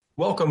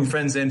Welcome,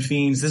 friends and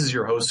fiends. This is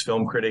your host,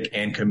 film critic,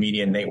 and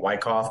comedian Nate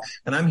Wyckoff,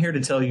 and I'm here to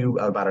tell you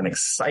about an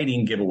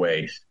exciting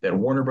giveaway that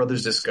Warner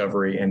Brothers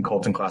Discovery and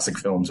Colton Classic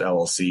Films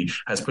LLC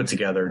has put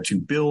together to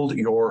build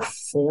your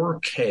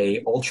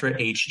 4K Ultra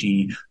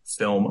HD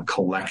film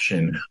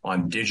collection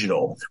on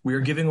digital. We are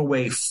giving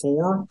away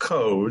 4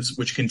 codes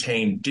which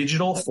contain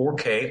digital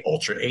 4K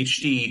Ultra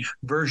HD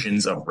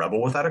versions of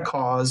Rebel Without a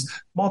Cause,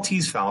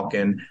 Maltese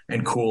Falcon,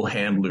 and Cool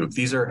Hand Luke.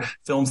 These are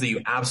films that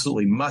you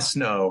absolutely must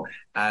know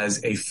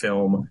as a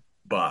film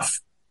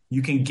buff.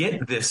 You can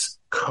get this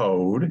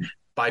code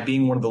by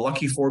being one of the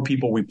lucky 4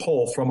 people we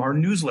pull from our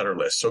newsletter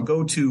list. So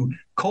go to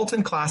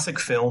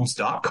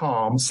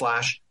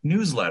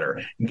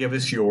coltonclassicfilms.com/newsletter and give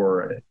us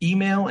your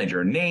email and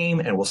your name,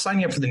 and we'll sign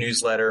you up for the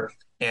newsletter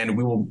and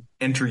we will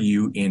enter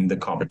you in the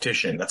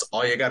competition. That's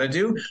all you got to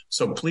do.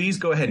 So please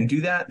go ahead and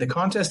do that. The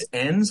contest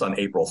ends on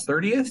April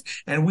 30th,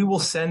 and we will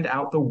send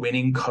out the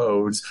winning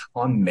codes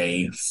on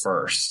May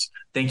 1st.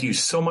 Thank you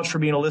so much for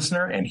being a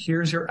listener, and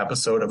here's your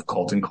episode of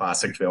Colton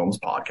Classic Films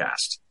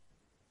Podcast.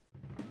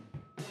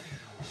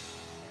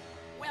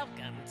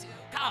 Welcome to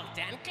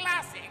Colton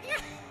Classic.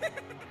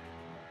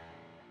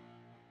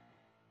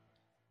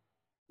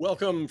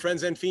 Welcome,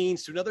 friends and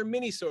fiends, to another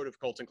mini-sode of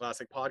Colton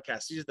Classic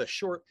Podcast. These are the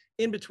short,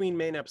 in-between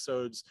main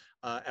episodes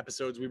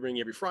we bring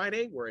you every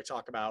Friday, where I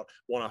talk about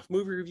one-off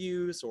movie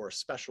reviews or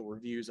special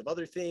reviews of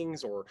other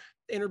things or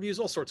interviews,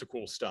 all sorts of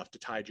cool stuff to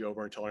tide you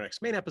over until our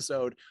next main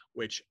episode,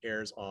 which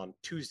airs on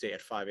Tuesday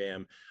at 5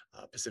 a.m.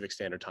 Pacific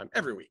Standard Time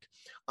every week.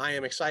 I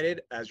am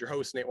excited as your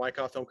host, Nate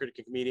Wyckoff, film critic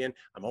and comedian.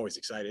 I'm always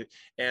excited.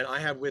 And I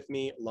have with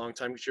me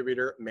longtime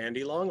contributor,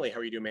 Mandy Longley.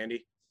 How are you doing,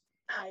 Mandy?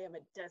 I am a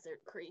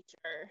desert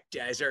creature.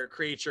 Desert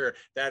creature.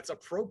 That's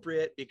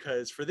appropriate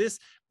because for this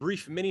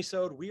brief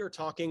mini-sode, we are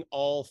talking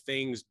all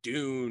things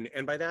Dune.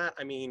 And by that,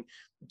 I mean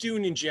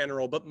Dune in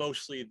general, but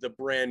mostly the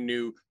brand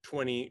new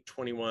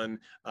 2021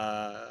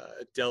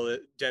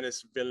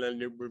 Denis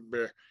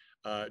Villeneuve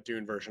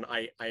Dune version.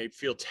 I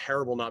feel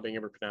terrible not being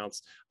able to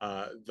pronounce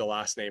the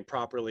last name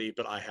properly,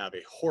 but I have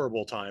a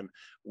horrible time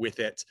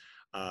with it.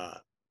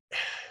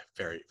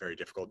 Very, very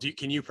difficult.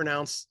 Can you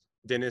pronounce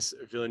Denis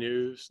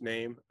Villeneuve's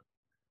name?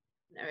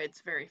 No,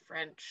 it's very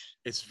French.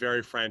 It's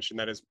very French, and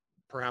that is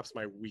perhaps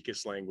my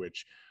weakest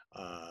language.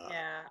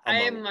 I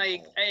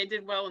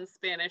did well in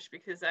Spanish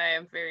because I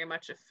am very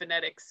much a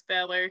phonetic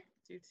speller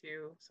due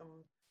to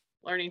some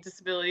learning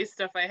disability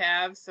stuff I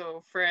have.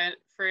 So French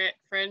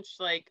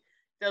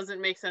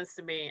doesn't make sense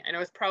to me. I know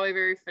it's probably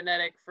very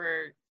phonetic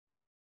for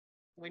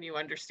when you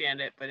understand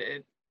it, but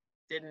it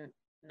didn't.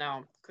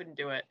 No, couldn't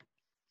do it.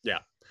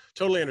 Yeah,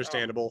 totally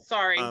understandable.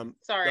 Sorry. Nope.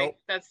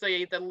 That's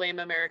the lame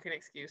American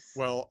excuse.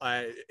 Well,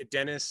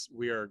 Dennis,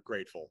 we are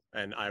grateful,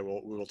 and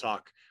we'll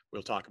talk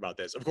about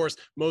this. Of course,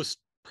 most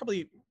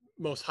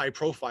high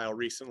profile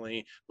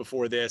recently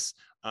before this,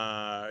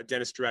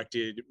 Dennis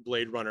directed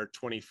Blade Runner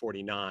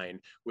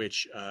 2049,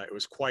 which it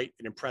was quite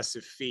an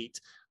impressive feat,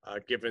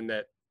 given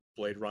that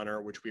Blade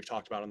Runner, which we've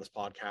talked about on this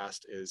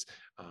podcast, is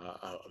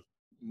a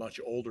much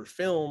older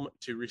film.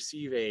 To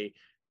receive a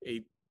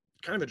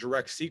kind of a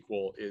direct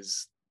sequel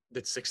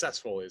that's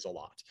successful is a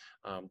lot.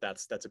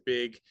 That's a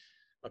big,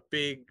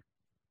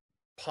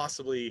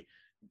 possibly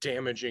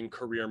damaging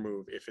career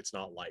move if it's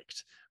not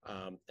liked.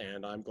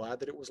 And I'm glad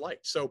that it was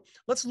liked. So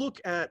let's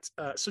look at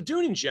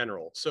Dune in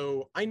general.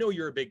 So I know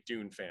you're a big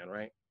Dune fan,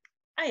 right?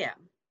 I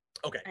am.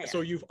 Okay,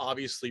 so you've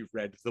obviously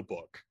read the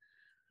book.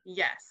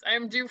 Yes,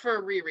 I'm due for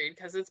a reread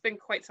because it's been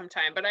quite some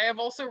time. But I have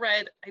also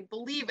read, I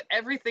believe,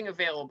 everything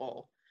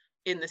available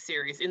in the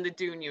series, in the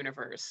Dune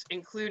universe,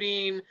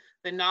 including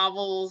the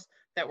novels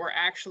that were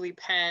actually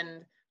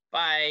penned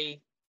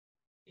by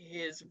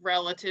his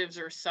relatives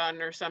or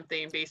son or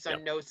something based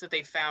on notes that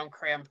they found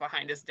crammed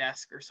behind his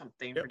desk or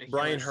something ridiculous.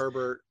 Brian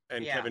Herbert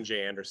and Kevin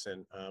J.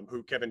 Anderson,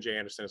 who Kevin J.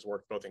 Anderson has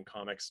worked both in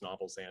comics,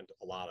 novels, and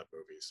a lot of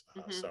movies.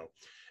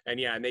 And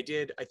they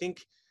did, I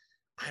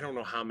don't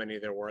know how many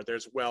there were.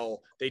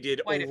 They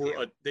did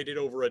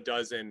over a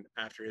dozen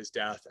after his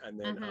death, and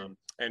then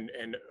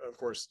and of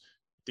course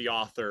the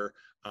author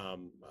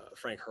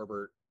Frank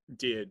Herbert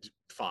did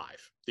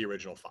 5, the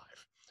original 5.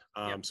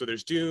 So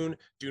there's Dune,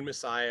 Dune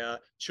Messiah,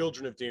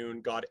 Children of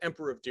Dune, God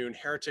Emperor of Dune,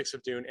 Heretics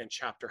of Dune, and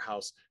Chapter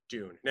House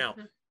Dune. Now,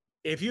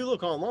 if you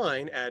look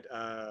online at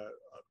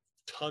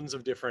tons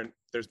of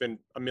there's been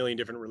a million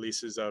different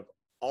releases of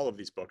all of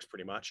these books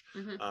pretty much,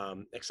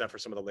 except for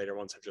some of the later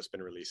ones have just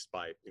been released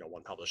by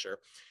one publisher.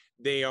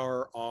 They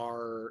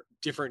are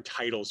different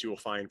titles you will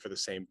find for the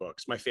same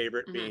books. My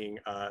favorite being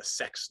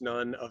Sex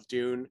Nun of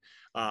Dune.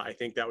 I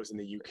think that was in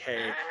the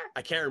UK.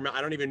 I can't remember.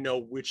 I don't even know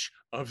which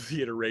of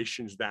the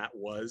iterations that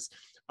was,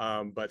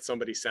 but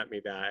somebody sent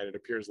me that and it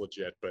appears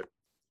legit. But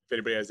if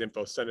anybody has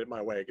info, send it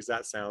my way because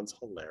that sounds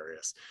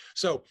hilarious.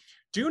 So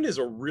Dune is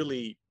a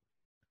really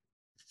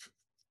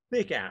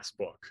thick ass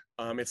book.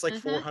 It's like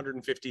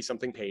 450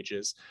 something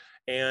pages.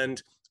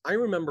 And I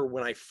remember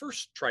when I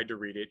first tried to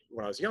read it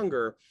when I was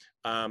younger,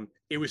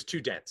 it was too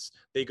dense.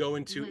 They go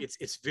into,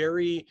 it's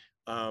very,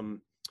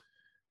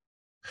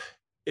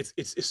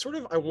 it's sort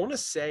of, I want to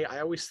say, I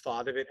always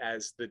thought of it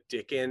as the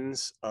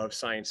Dickens of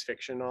science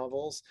fiction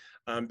novels,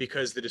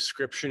 because the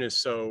description is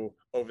so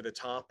over the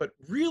top. But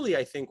really,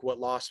 I think what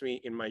lost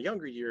me in my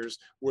younger years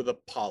were the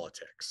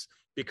politics,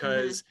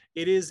 because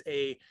it is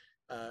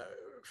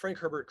Frank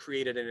Herbert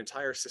created an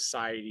entire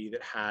society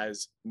that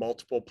has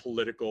multiple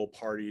political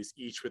parties,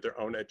 each with their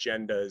own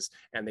agendas,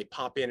 and they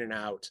pop in and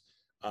out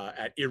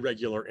at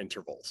irregular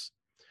intervals.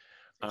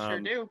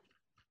 Sure do.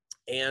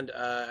 And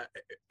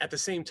at the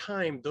same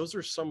time, those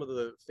are some of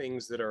the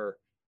things that are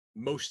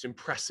most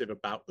impressive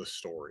about the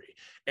story.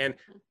 And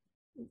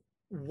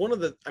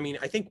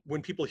I think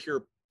when people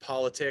hear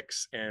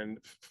politics and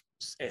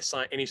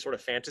any sort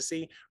of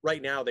fantasy,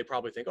 right now they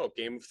probably think, oh,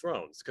 Game of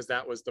Thrones, because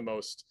that was the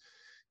most,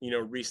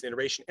 recent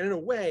iteration. And in a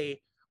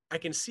way, I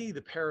can see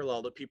the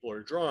parallel that people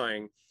are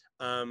drawing.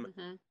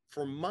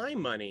 For my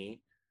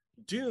money,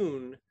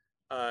 Dune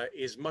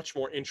is much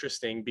more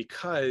interesting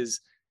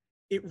because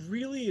it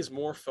really is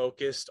more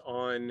focused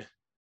on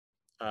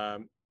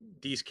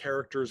these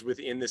characters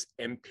within this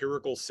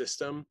empirical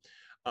system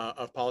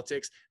of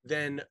politics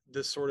than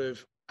the sort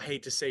of, I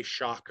hate to say,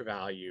 shock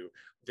value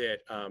that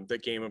the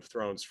Game of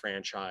Thrones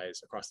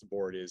franchise across the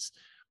board is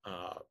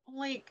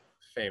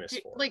famous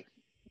for. Like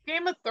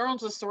Game of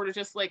Thrones was sort of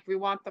just like, we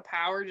want the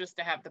power just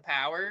to have the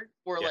power,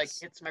 or like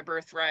it's my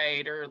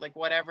birthright, or like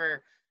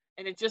whatever.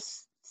 And it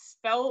just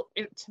felt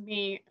it to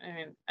me. I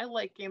mean, I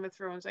like Game of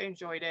Thrones. I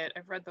enjoyed it.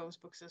 I've read those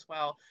books as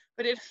well,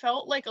 but it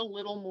felt like a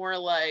little more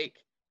like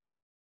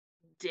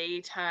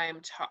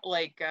daytime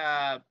like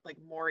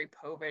Maury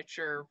Povich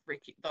or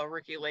the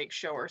Ricky Lake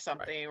show or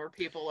something, where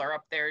people are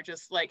up there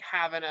just like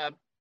having a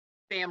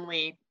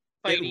family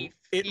fighty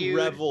it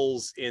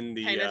revels in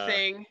the kind of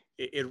thing.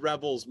 It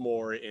revels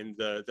more in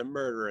the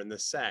murder and the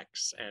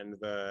sex and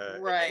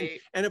the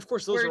and of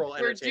course those are all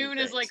entertaining Dune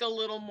things. is like a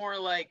little more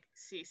like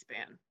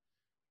C-SPAN.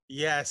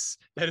 Yes,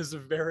 that is a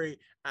very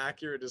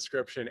accurate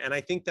description, and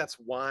I think that's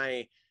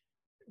why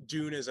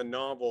Dune as a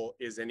novel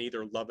is an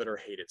either love it or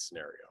hate it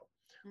scenario,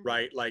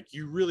 right? Like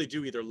you really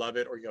do either love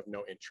it or you have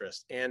no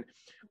interest. And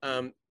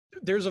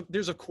there's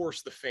of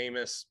course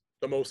the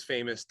most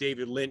famous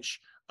David Lynch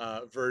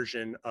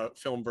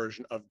film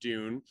version of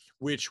Dune,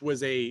 which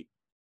was a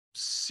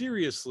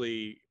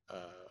seriously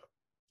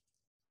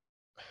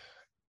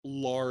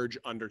large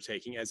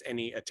undertaking, as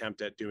any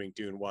attempt at doing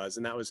Dune was,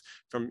 and that was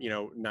from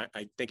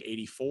I think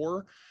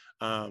 84,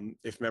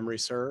 if memory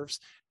serves.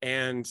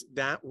 And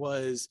that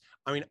was,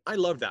 I mean, I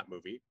loved that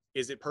movie.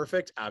 Is it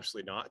perfect?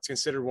 Absolutely not. It's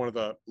considered one of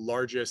the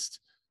largest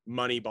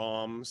money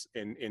bombs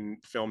in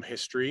film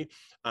history,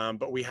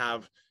 but we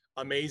have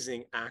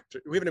amazing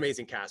actor. We have an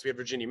amazing cast. We have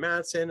Virginia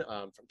Madsen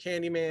from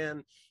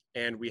Candyman,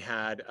 and we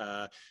had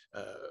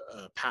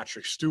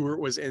Patrick Stewart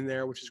was in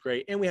there, which is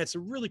great, and we had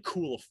some really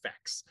cool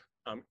effects.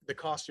 The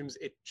costumes,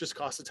 it just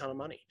cost a ton of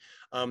money.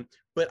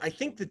 But I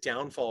think the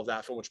downfall of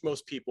that film, which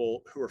most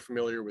people who are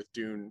familiar with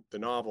Dune, the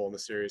novel and the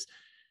series,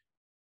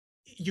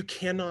 you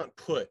cannot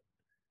put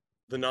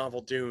the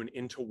novel Dune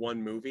into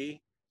one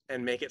movie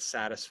and make it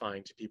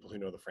satisfying to people who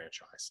know the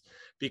franchise,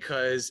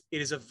 because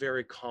it is a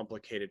very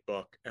complicated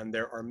book and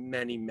there are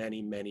many,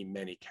 many, many,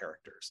 many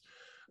characters.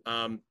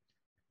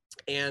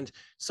 And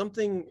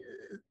something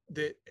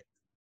that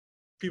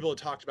people had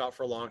talked about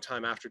for a long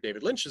time after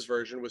David Lynch's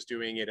version was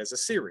doing it as a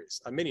series,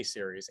 a mini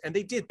series. And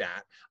they did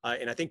that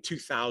in, I think,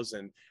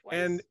 2000.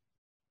 And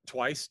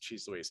twice,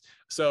 geez Louise.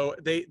 So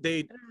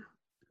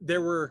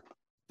there were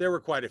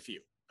quite a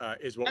few.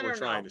 Is what we're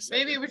trying to say.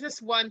 Maybe it was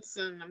just once,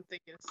 and I'm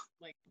thinking it's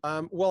like.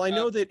 Well, I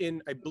know that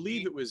I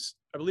believe it was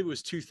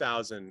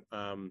 2000.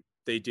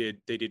 They did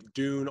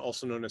Dune,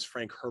 also known as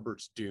Frank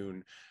Herbert's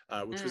Dune,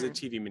 which was a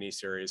TV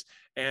miniseries,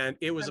 and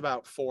it was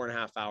about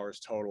 4.5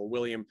 hours total.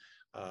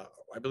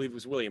 I believe it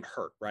was William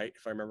Hurt, right?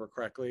 If I remember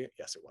correctly.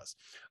 Yes, it was.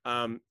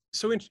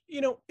 So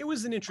it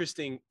was an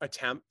interesting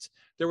attempt.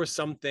 There were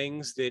some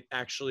things that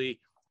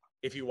actually,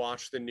 if you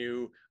watch the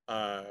new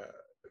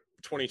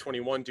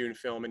 2021 Dune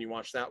film and you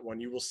watch that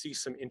one, you will see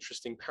some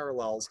interesting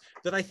parallels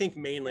that I think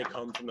mainly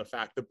come from the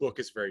fact the book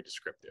is very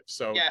descriptive.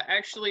 So yeah,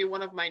 actually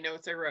one of my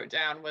notes I wrote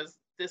down was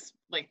this,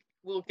 like,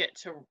 we'll get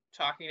to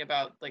talking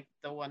about like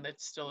the one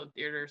that's still in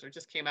theaters or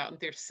just came out in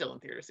theaters, still in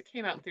theaters. It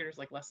came out in theaters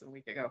like less than a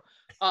week ago.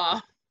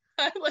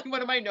 Like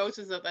one of my notes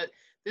is that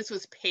this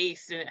was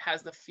paced and it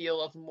has the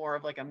feel of more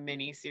of like a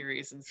mini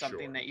series and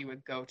something that you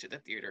would go to the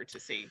theater to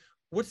see.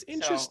 What's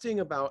interesting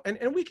about,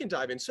 and we can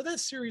dive in. So that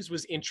series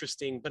was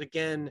interesting, but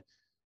again,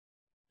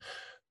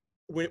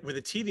 with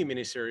a TV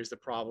miniseries, the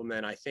problem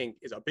then I think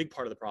is a big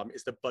part of the problem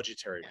is the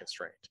budgetary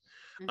constraint.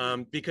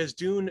 Because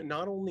Dune,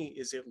 not only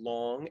is it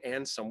long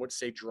and some would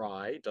say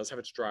dry, it does have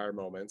its drier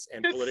moments,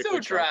 and it's politically so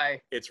dry.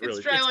 It's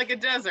dry like a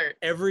desert.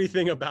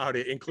 Everything about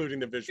it, including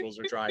the visuals,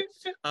 are dry.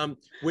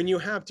 When you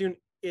have Dune,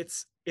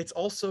 it's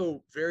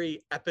also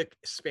very epic,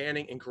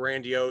 spanning, and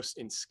grandiose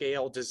in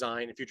scale,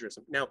 design, and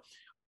futurism. Now,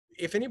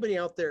 if anybody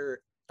out there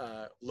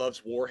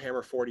loves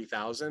Warhammer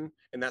 40,000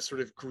 and that sort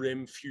of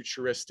grim,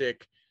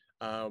 futuristic,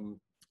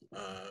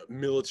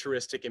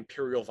 militaristic,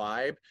 imperial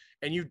vibe,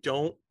 and you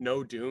don't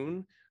know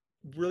Dune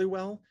really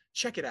well,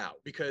 check it out,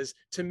 because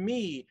to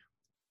me,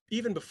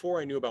 even before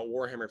I knew about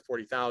Warhammer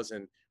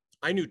 40,000,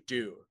 I knew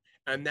Dune.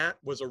 And that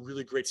was a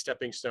really great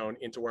stepping stone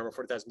into Warhammer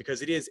 40,000,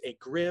 because it is a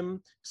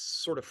grim,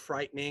 sort of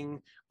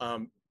frightening,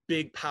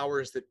 big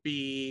powers that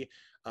be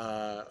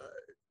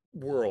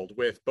world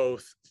with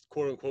both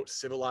quote unquote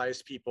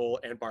civilized people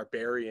and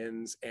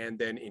barbarians, and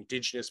then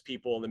indigenous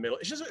people in the middle.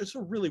 It's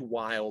a really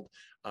wild,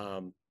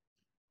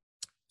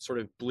 sort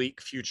of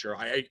bleak future.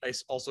 I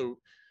also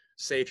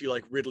say, if you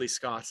like Ridley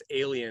Scott's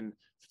Alien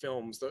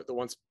films, the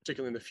ones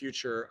particularly in the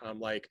future,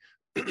 like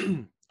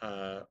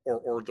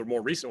or the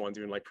more recent ones,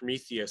 even like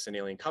Prometheus and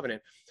Alien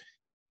Covenant,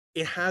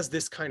 it has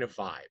this kind of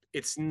vibe.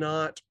 It's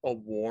not a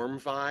warm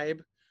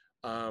vibe,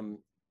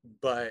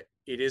 but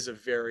it is a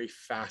very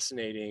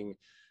fascinating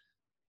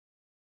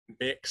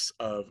mix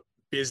of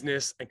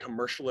business and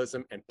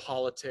commercialism and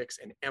politics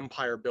and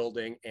empire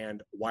building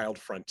and wild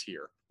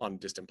frontier on a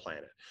distant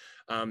planet.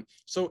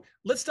 So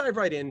let's dive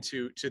right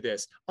into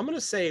this. I'm going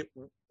to say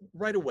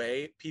right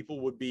away,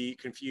 people would be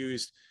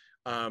confused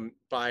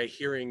by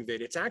hearing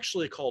that it's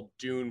actually called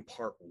Dune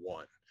Part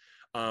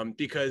 1,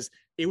 because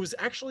it was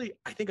actually,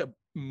 I think, a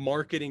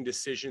marketing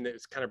decision that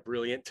was kind of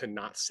brilliant to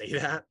not say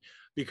that,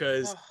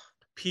 because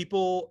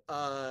people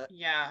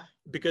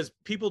because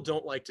people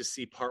don't like to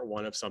see Part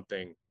 1 of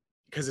something,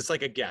 because it's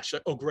like a guess.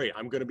 Oh, great,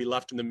 I'm going to be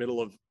left in the middle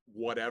of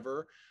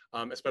whatever,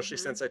 especially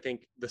since I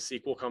think the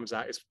sequel comes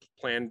out. It's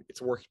planned,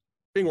 it's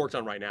being worked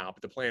on right now,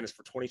 but the plan is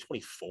for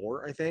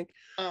 2024, I think.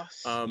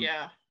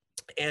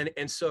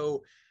 And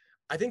so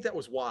I think that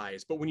was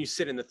wise. But when you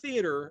sit in the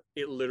theater,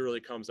 it literally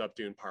comes up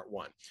Dune Part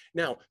 1.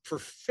 Now, for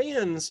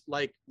fans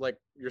like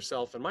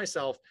yourself and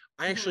myself,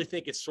 I actually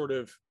think it's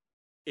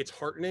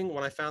heartening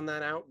when I found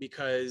that out,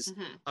 because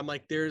I'm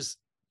like,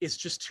 it's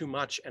just too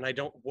much, and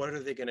what are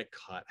they going to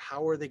cut?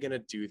 How are they going to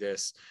do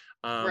this?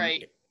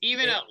 Right.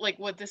 Even like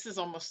what, this is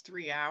almost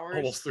 3 hours.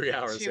 Almost 3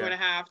 hours.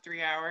 2.5,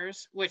 3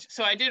 hours.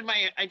 So I did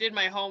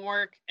my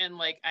homework, and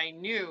like I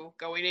knew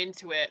going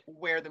into it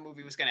where the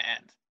movie was going to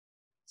end.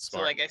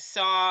 Smart. So like I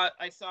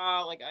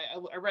saw like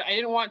I read, I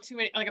didn't want too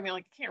many, like, I mean,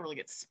 like, I can't really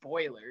get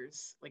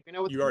spoilers. Like, you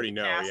know what you already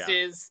know, cast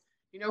is,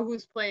 you know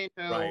who's playing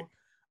who, right.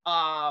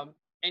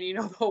 And you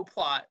know the whole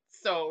plot.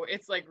 So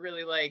it's like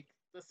really like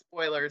the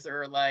spoilers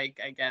are like,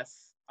 I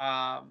guess,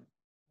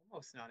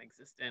 almost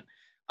non-existent.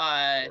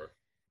 Sure.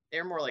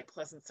 They're more like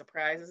pleasant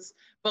surprises.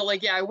 But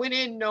like, yeah, I went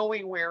in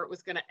knowing where it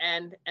was going to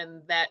end,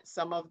 and that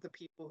some of the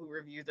people who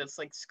reviewed this,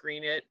 like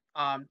Screen It,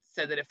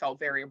 said that it felt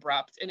very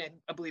abrupt, and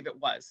I believe it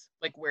was,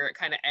 like, where it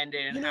kind of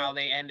ended and how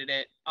they ended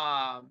it.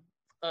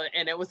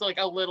 And it was like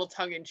a little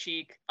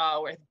tongue-in-cheek.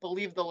 I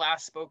believe the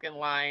last spoken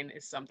line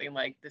is something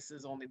like, "This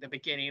is only the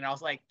beginning." And I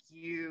was like,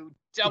 you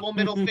double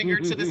middle finger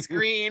to the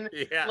screen.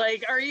 Yeah.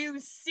 Like, are you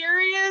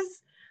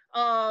serious?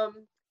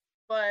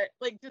 But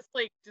like just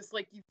like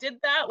you did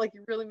that, like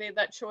you really made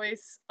that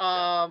choice,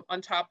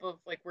 on top of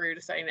like where you're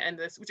deciding to end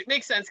this, which it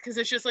makes sense, because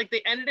it's just like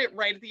they ended it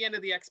right at the end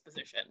of the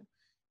exposition.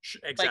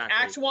 Exactly. Like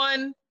Act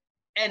 1,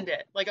 end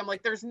it. Like, I'm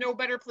like, there's no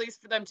better place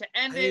for them to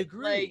end it. I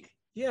agree. Like,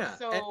 yeah.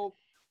 So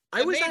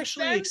I was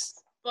actually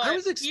I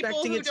was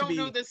expecting people who don't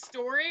know this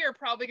story are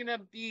probably going to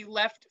be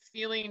left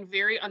feeling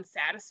very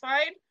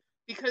unsatisfied,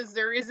 because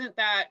there isn't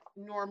that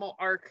normal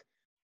arc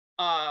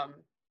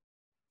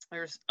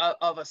there's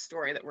of a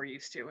story that we're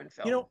used to in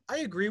film. You know, I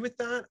agree with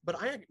that, but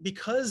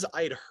because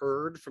I had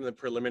heard from the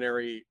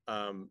preliminary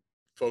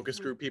focus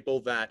group people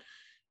that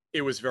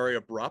it was very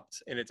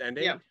abrupt in its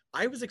ending,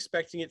 I was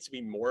expecting it to be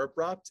more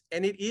abrupt,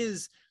 and it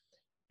is.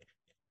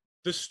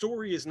 The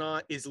story is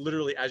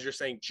literally, as you're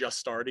saying, just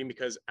starting,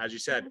 because, as you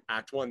said,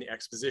 Act 1, the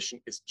exposition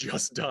is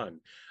just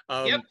done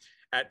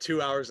at 2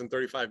 hours and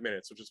 35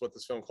 minutes, which is what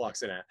this film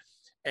clocks in at,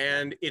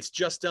 and it's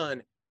just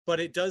done,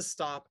 but it does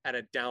stop at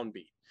a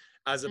downbeat,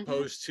 as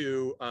opposed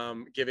to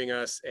giving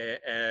us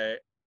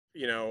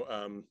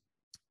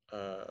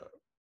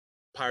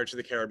Pirates of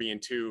the Caribbean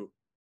 2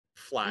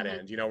 flat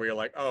end, you know, where you're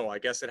like, oh, I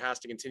guess it has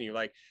to continue.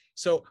 Like,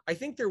 so I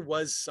think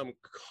there's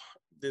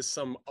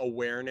some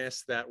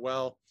awareness that,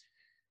 well,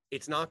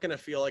 it's not going to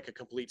feel like a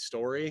complete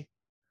story,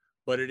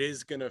 but it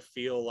is going to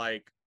feel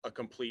like a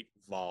complete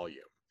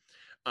volume,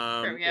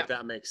 if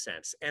that makes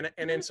sense.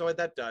 And so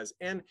that does.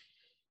 And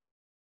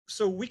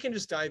so we can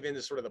just dive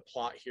into sort of the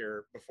plot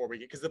here before we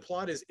get, because the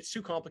plot it's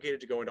too complicated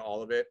to go into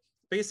all of it.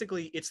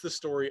 Basically, it's the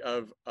story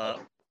of,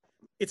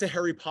 it's a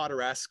Harry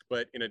Potter-esque,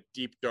 but in a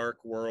deep, dark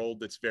world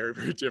that's very,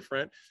 very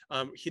different.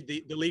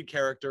 The lead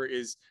character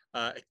is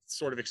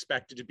sort of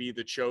expected to be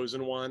the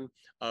chosen one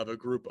of a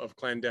group of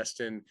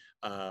clandestine,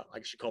 I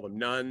guess you call them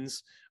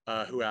nuns,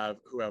 who have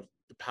the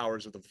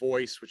powers of the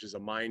voice, which is a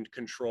mind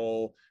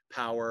control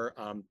power.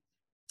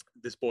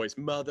 This boy's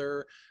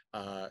mother,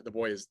 the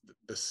boy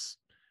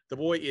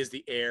is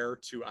the heir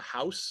to a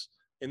house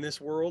in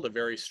this world, a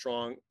very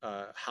strong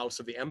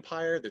house of the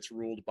empire that's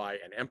ruled by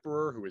an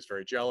emperor who is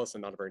very jealous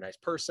and not a very nice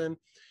person.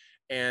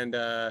 And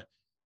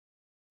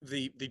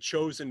the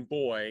chosen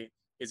boy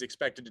is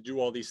expected to do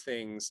all these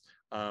things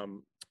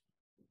on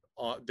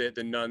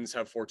the nuns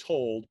have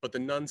foretold, but the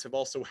nuns have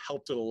also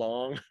helped it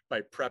along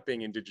by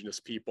prepping indigenous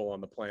people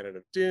on the planet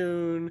of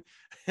Dune,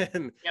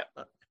 and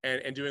Yep.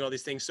 And doing all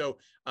these things. So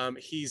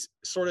he's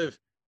sort of,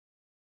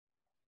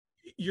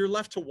 you're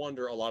left to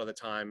wonder a lot of the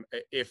time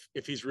if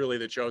he's really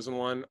the chosen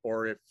one,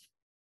 or if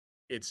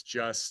it's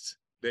just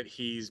that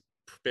he's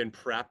been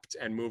prepped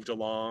and moved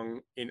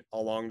along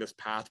this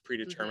path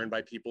predetermined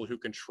by people who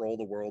control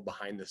the world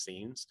behind the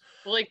scenes.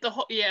 Well, like the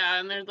whole,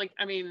 yeah, and there's like,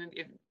 I mean,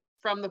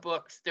 from the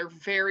books, they're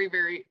very,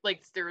 very,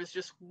 like, there was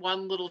just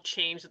one little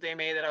change that they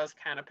made that I was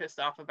kind of pissed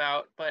off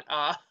about, but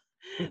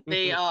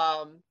they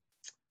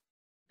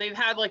they've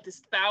had like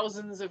this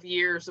thousands of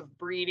years of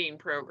breeding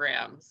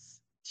programs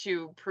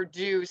to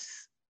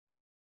produce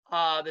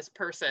this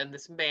person,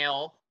 this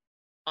male,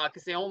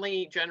 because they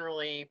only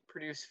generally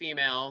produce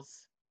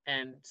females,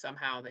 and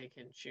somehow they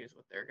can choose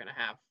what they're going to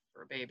have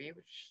for a baby,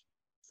 which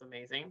is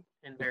amazing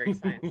and very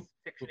science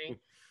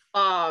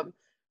fiction-y.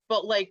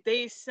 But like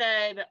they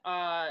said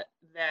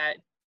that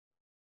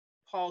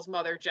Paul's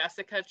mother,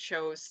 Jessica,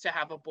 chose to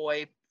have a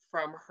boy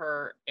from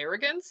her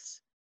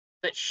arrogance,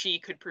 that she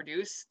could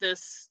produce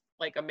this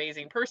like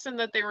amazing person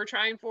that they were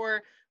trying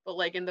for. But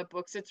like in the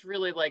books, it's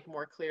really like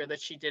more clear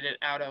that she did it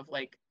out of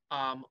like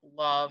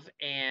love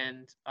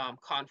and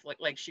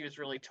conflict. Like she was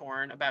really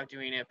torn about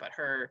doing it, but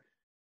her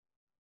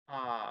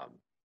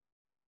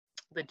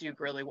the Duke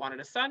really wanted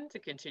a son to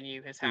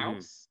continue his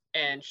house,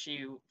 and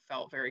she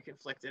felt very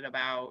conflicted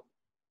about,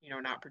 you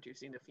know, not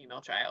producing the female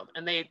child.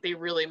 And they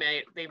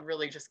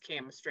really just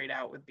came straight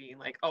out with being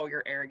like, oh,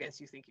 your arrogance,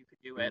 you think you could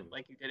do it,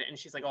 like you did it. And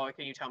she's like, oh,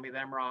 can you tell me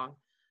that I'm wrong?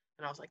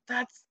 And I was like,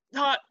 that's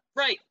not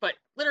right. But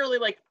literally,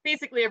 like,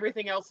 basically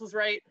everything else was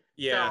right.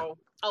 Yeah. So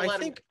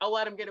I'll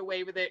let him get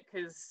away with it,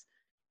 because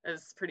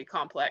it's pretty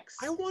complex.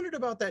 I wondered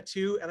about that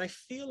too, and I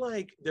feel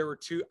like there were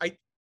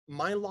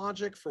my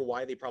logic for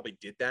why they probably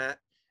did that,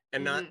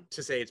 and not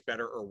to say it's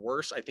better or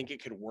worse, I think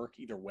it could work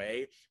either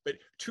way, but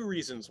two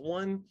reasons.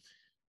 One,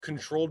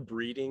 controlled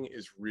breeding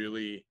is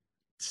really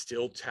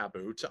still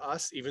taboo to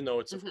us, even though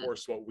it's of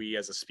course what we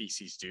as a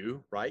species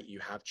do, right? You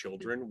have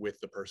children with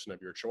the person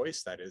of your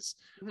choice. That is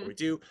what we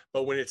do.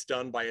 But when it's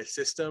done by a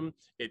system,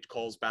 it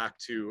calls back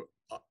to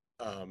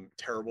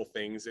terrible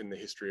things in the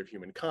history of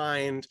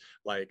humankind,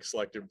 like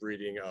selective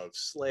breeding of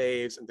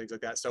slaves and things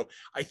like that. So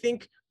I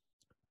think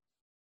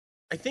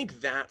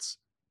that's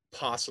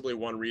possibly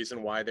one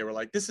reason why they were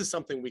like, this is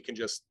something we can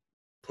just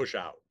push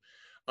out.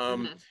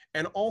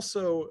 And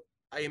also,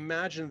 I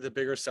imagine the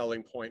bigger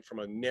selling point from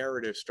a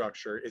narrative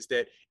structure is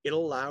that it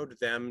allowed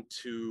them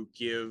to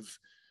give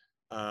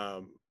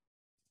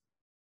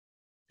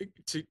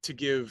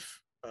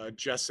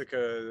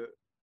Jessica,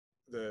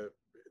 the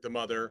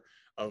mother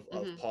of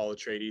Paul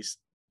Atreides,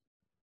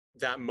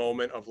 that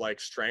moment of like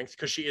strength,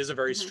 because she is a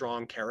very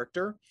strong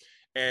character,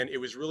 and it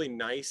was really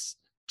nice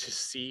to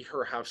see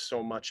her have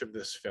so much of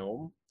this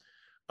film.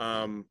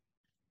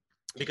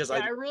 Because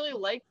I really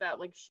like that.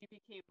 Like, she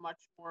became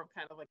much more of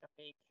kind of like a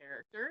main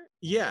character.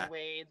 Yeah. The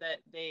way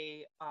that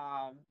they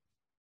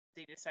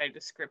decided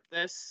to script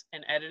this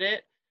and edit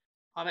it.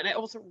 And I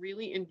also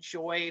really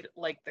enjoyed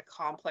like the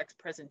complex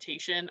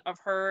presentation of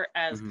her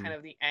as kind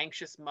of the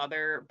anxious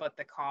mother, but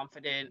the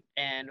confident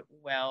and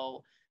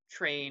well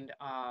trained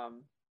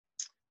Bene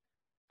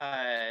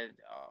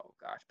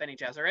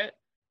Gesserit.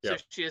 So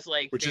she is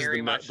like, which very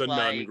is much the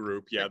like nun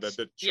group. Yeah,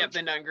 the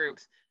the nun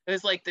groups. It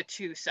was like the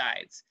two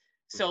sides.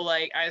 So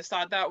like I just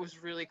thought that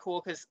was really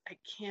cool, because I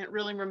can't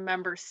really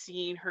remember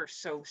seeing her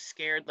so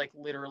scared, like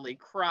literally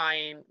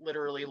crying,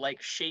 literally like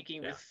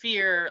shaking with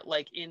fear,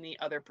 like in the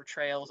other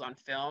portrayals on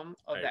film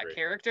of that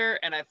character.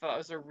 And I thought it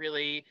was a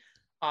really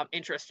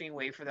interesting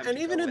way for them to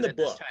even go in with the it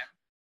book, this time.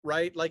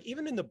 right? Like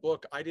even in the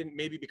book, I didn't,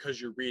 maybe because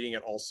you're reading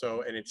it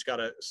also, and it's got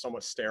a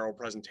somewhat sterile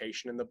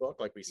presentation in the book,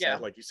 like we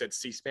said, like you said,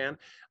 C-SPAN.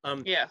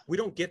 We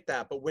don't get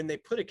that, but when they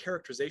put a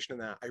characterization in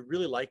that, I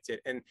really liked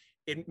it, and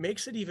it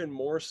makes it even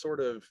more sort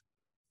of,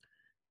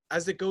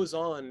 as it goes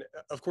on.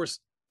 Of course,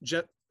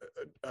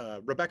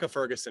 Rebecca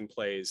Ferguson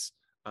plays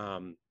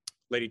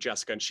Lady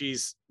Jessica, and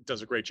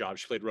does a great job.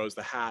 She played Rose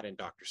the Hat in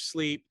Dr.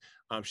 Sleep.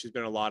 She's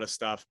been in a lot of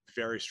stuff,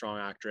 very strong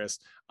actress.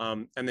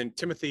 And then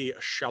Timothée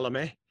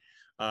Chalamet,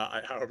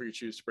 however you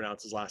choose to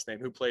pronounce his last name,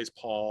 who plays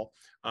Paul,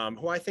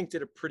 who I think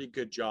did a pretty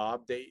good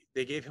job. They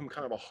gave him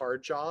kind of a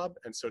hard job,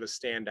 and so to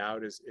stand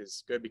out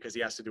is good, because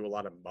he has to do a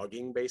lot of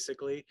mugging,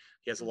 basically.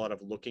 He has a lot of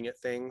looking at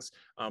things.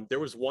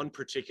 There was one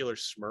particular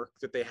smirk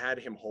that they had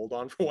him hold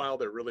on for a while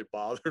that really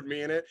bothered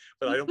me in it,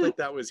 but I don't think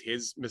that was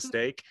his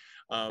mistake.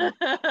 I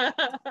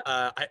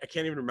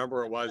can't even remember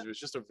what it was. It was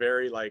just a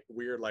very like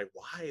weird, like,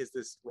 why is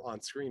this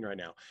on screen right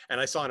now? And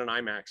I saw it in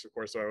IMAX, of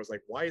course, so I was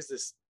like, why is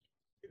this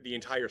the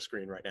entire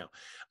screen right now?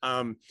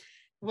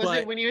 Was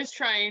it when he was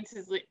trying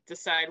to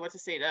decide what to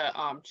say to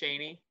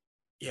Janie?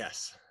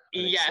 Yes.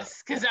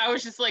 Yes, because I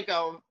was just like,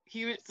 oh,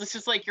 it's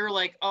just like, you're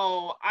like,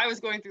 oh, I was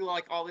going through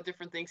like all the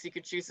different things he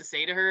could choose to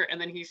say to her, and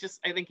then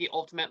I think he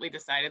ultimately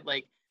decided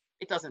like,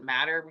 it doesn't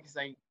matter, because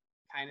I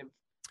kind of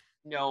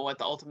know what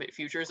the ultimate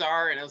futures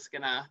are, and it was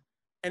gonna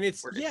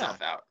work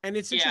itself out. And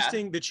it's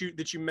interesting that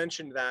you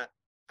mentioned that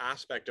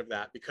aspect of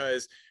that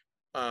because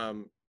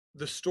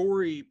the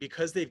story,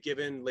 because they've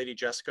given Lady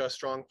Jessica a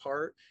strong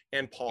part,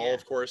 and Paul,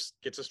 of course,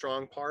 gets a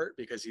strong part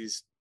because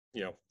he's,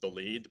 you know, the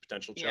lead, the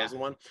potential chosen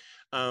one.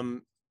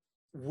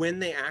 When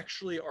they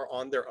actually are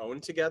on their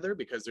own together,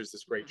 because there's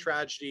this great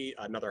tragedy,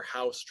 another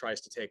house tries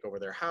to take over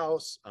their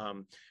house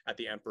at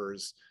the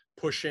Emperor's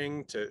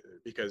pushing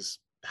because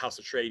House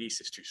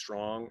Atreides is too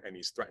strong and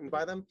he's threatened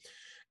by them.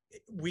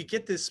 We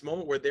get this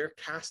moment where they're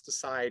cast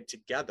aside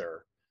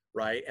together,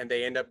 right? And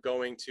they end up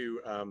going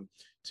to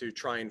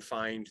try and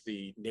find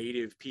the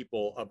native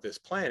people of this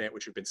planet,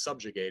 which have been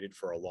subjugated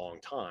for a long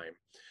time.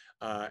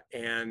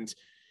 And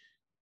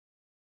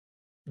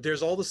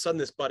there's all of a sudden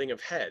this butting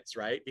of heads,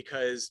 right?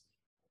 Because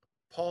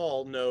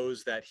Paul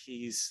knows that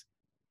he's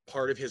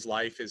part of his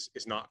life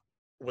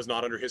was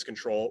not under his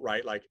control,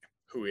 right? Like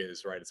who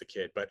is, right, as a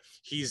kid, but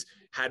he's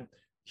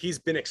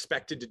been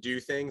expected to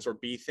do things or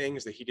be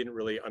things that he didn't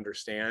really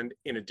understand,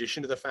 in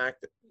addition to the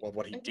fact that, well,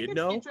 what he did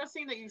know.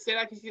 Interesting that you say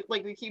that, because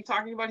like we keep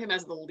talking about him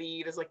as the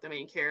lead, as like the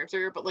main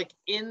character, but like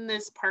in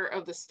this part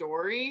of the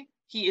story,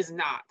 he is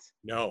not.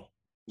 No,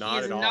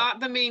 not at all. He is not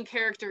the main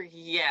character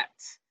yet.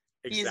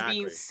 Exactly. He is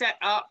being set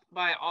up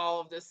by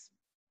all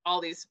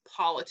these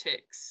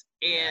politics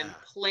and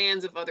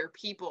plans of other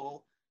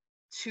people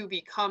to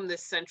become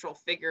this central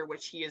figure,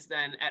 which he is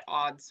then at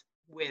odds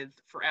with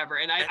forever.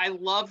 And I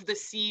loved the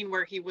scene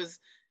where he was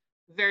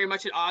very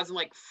much at odds and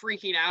like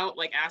freaking out,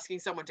 like asking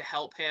someone to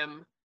help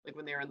him, like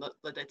when they were in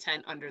the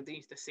tent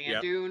underneath the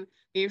sand dune.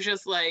 He was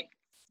just like,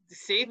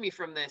 save me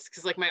from this,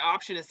 because like my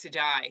option is to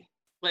die.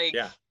 Like,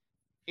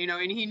 you know,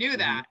 and he knew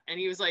that. And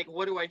he was like,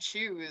 what do I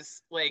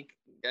choose? Like,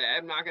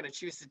 I'm not going to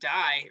choose to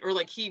die. Or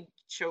like he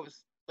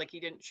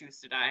didn't choose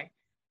to die.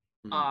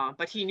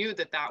 But he knew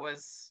that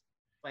was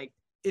like,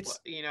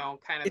 it's, you know,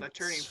 kind of a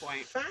turning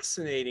point.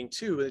 Fascinating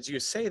too, as you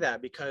say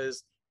that,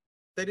 because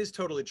that is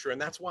totally true. And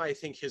that's why I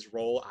think his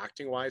role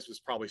acting wise was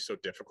probably so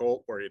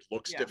difficult, or it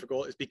looks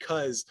difficult, is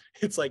because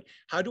it's like,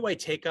 how do I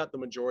take out the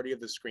majority of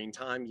the screen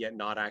time yet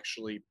not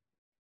actually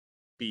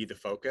be the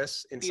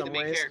focus in some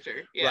ways?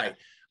 Character, right.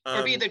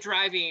 Or be the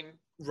driving,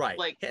 right,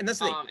 like, and that's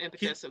the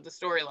impetus of the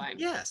storyline.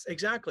 Yes,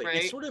 exactly. Right?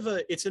 It's sort of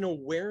it's an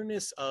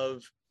awareness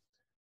of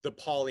the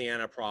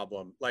Pollyanna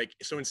problem. Like,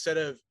 so instead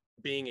of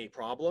being a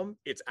problem,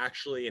 it's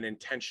actually an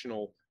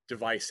intentional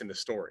device in the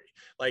story.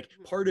 Like,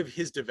 part of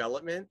his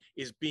development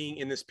is being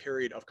in this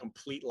period of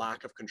complete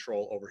lack of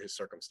control over his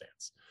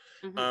circumstance.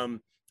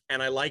 And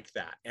I like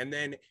that. And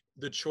then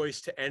the choice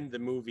to end the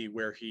movie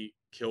where he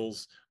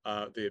kills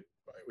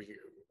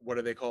what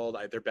are they called?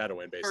 They're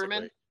Bedouin,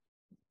 basically.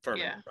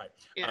 Fremen, right.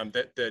 Yeah.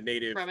 The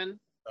native Fremen.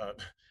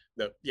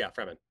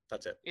 Fremen.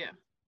 That's it. Yeah.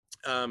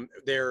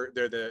 They're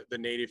the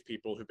native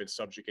people who've been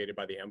subjugated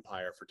by the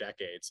Empire for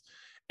decades.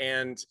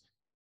 And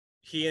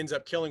he ends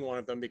up killing one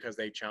of them because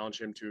they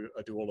challenge him to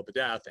a duel to the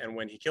death. And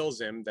when he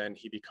kills him, then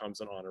he becomes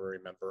an honorary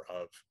member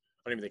of,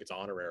 I don't even think it's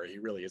honorary. He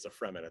really is a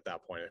Fremen at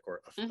that point,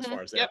 as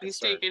far as they're he's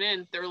taken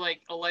in. They're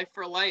like a life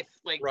for life.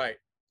 Like, right.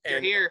 You're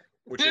here.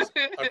 Which is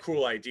a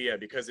cool idea,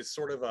 because it's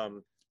sort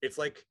of, it's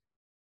like,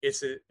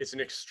 it's an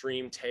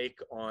extreme take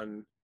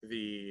on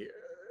the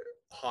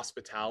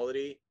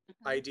hospitality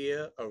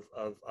idea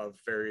of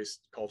various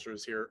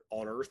cultures here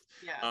on Earth.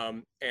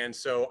 And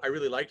so I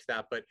really liked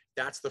that, but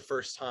that's the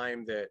first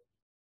time that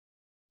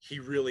he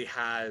really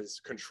has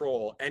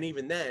control. And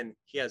even then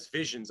he has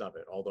visions of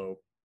it, although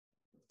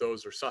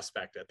those are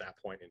suspect at that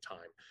point in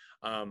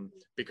time,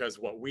 because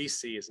what we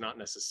see is not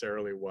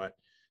necessarily what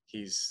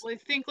he's. Well, I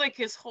think like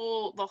the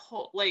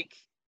whole like,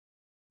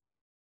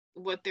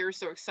 what they're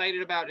so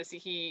excited about is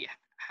he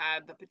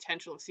had the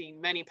potential of seeing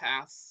many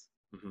paths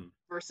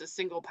versus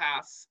single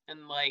paths,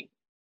 and like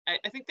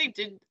I think they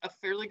did a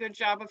fairly good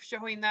job of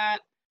showing that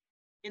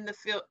in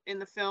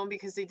the film,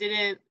 because they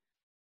didn't,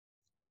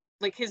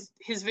 like,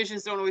 his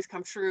visions don't always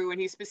come true, and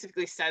he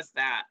specifically says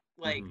that,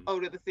 like, oh,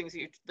 to the things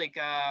you like,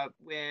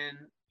 when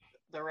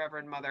the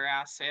Reverend Mother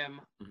asks him,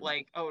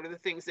 like, oh, to the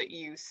things that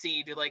you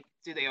see, do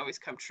they always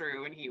come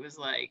true? And he was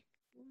like,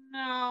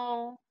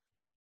 no,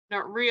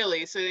 not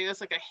really. So I think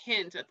that's like a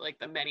hint at like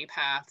the many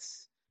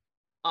paths,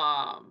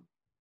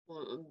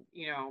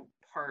 you know,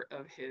 part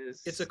of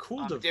his. It's a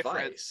cool device,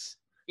 difference.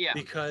 Yeah,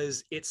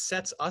 because it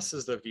sets us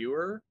as the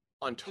viewer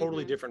on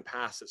totally different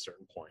paths at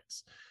certain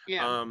points.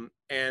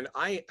 And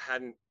I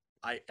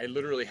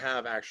literally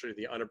have actually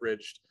the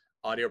unabridged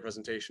audio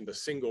presentation, the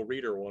single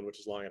reader one, which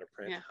is long out of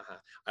print.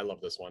 I love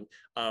this one,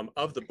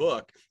 of the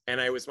book. And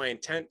it was my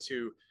intent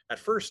at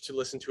first to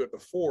listen to it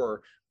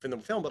before from the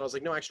film, but I was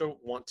like, no, I actually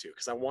don't want to,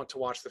 because I want to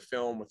watch the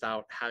film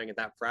without having it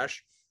that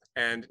fresh.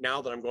 And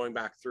now that I'm going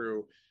back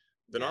through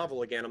the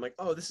novel again, I'm like,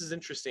 oh, this is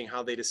interesting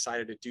how they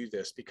decided to do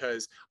this,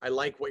 because I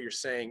like what you're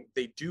saying.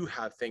 They do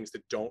have things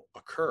that don't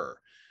occur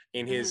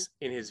in his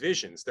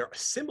visions. They're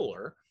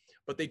similar,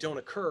 but they don't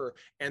occur.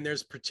 And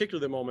there's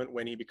particularly the moment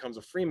when he becomes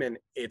a Freeman,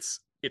 it's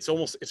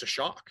a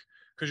shock,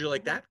 because you're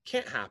like, that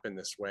can't happen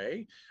this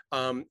way.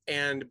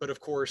 But of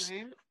course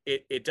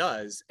it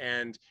does.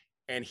 And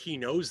he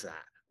knows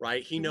that,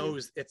 right? He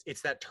knows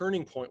it's that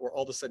turning point where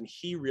all of a sudden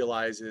he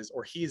realizes,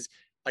 or he's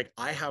like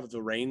I have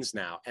the reins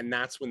now, and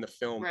that's when the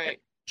film Right.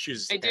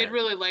 chooses. I did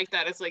really like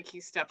that. It's like he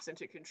steps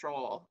into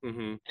control,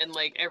 Mm-hmm. and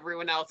like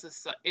everyone else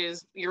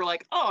is you're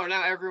like, oh,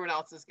 now everyone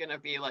else is gonna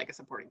be like a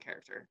supporting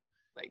character.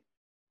 Like,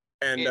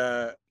 And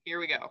here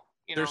we go.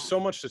 You there's know, so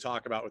much to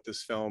talk about with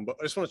this film, but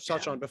I just want to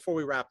touch on, before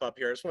we wrap up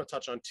here, I just want to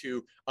touch on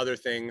two other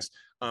things.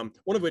 One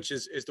of which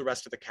is the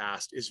rest of the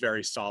cast is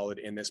very solid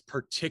in this,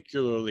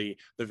 particularly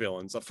the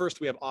villains. First,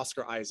 we have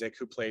Oscar Isaac,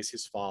 who plays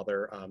his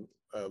father,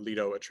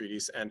 Leto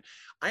Atreides. And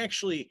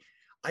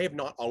I have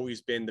not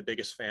always been the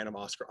biggest fan of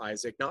Oscar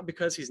Isaac, not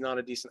because he's not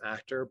a decent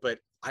actor, but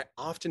I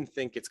often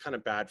think it's kind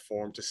of bad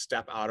form to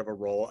step out of a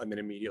role and then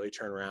immediately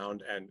turn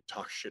around and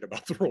talk shit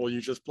about the role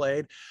you just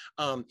played,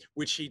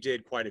 which he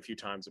did quite a few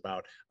times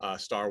about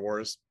Star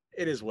Wars.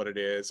 It is what it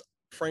is.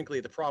 Frankly,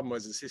 the problem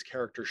was his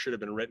character should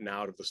have been written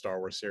out of the Star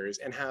Wars series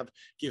and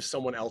give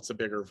someone else a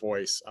bigger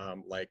voice,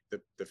 like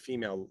the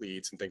female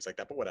leads and things like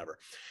that. But whatever,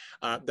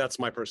 that's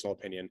my personal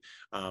opinion.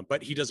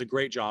 But he does a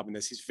great job in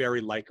this. He's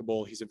very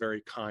likable. He's a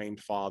very kind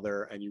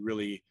father, and you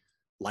really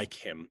like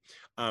him.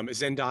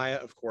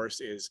 Zendaya, of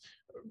course, is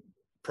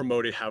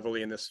promoted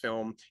heavily in this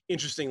film.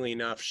 Interestingly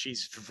enough,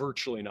 she's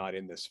virtually not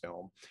in this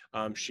film.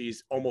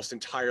 She's almost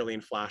entirely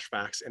in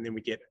flashbacks, and then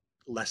we get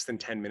less than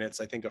 10 minutes,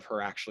 I think, of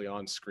her actually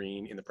on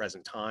screen in the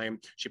present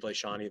time. She plays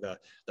Shawnee,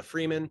 the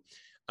Freeman.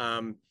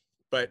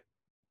 But,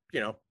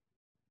 you know,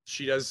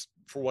 she does,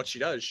 for what she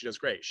does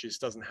great. She just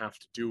doesn't have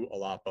to do a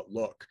lot but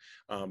look.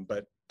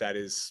 But that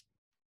is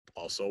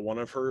also one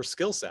of her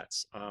skill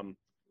sets.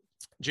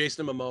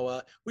 Jason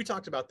Momoa, we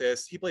talked about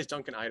this. He plays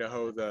Duncan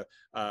Idaho,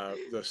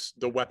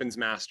 the weapons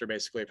master,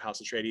 basically, of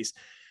House Atreides.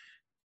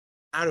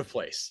 Out of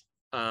place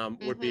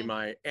would be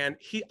my, and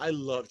I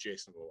love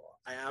Jason Momoa.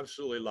 I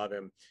absolutely love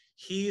him.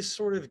 He's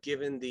sort of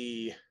given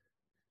the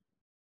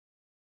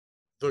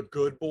good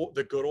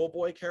old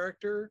boy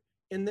character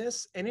in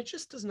this, and it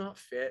just does not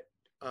fit.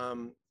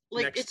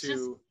 like Next it's to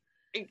just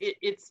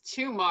it's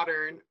too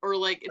modern, or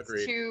like it's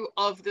Agreed. too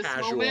of this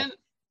Casual. moment.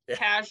 Yeah.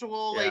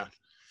 Casual, Yeah. like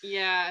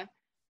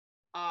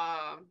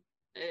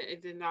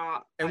it did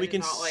not. And I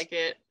did not like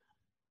it.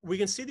 We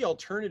can see the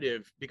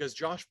alternative because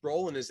Josh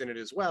Brolin is in it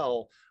as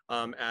well,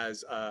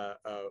 as I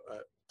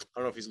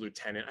don't know if he's a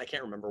lieutenant. I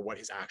can't remember what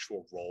his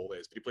actual role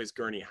is, but he plays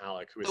Gurney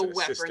Halleck, who is an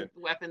assistant.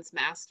 Weapons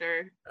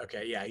master.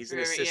 Okay, yeah, he's an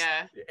assistant.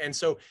 Yeah.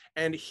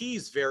 And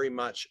he's very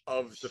much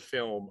of the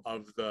film,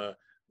 of the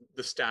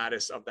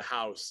status of the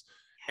house.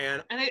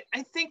 And I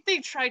think they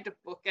tried to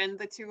bookend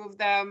the two of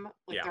them.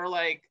 Like, yeah. They're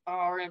like,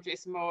 oh, we're gonna have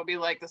Jason Momoa be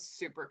like the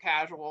super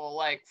casual,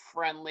 like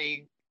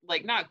friendly,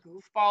 like not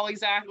goofball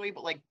exactly,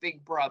 but like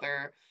big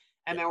brother.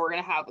 And then we're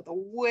gonna have at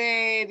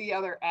the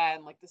other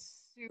end, like the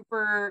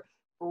super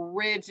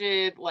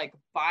rigid, like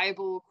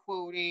Bible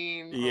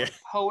quoting, or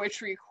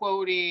poetry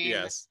quoting,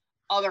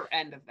 other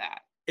end of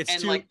that.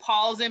 Like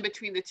Paul's in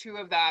between the two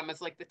of them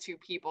as like the two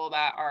people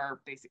that are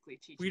basically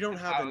teaching. We don't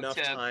have enough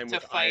time to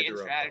fight and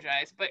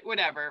strategize, but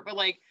whatever. But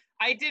like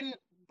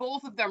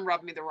both of them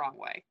rubbed me the wrong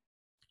way,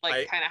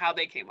 like kind of how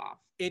they came off.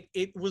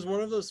 It was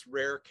one of those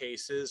rare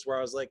cases where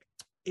I was like,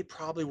 it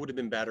probably would have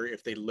been better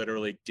if they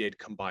literally did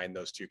combine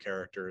those two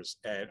characters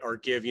or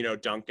give,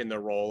 Duncan the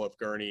role of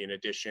Gurney in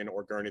addition,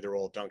 or Gurney the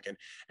role of Duncan,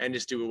 and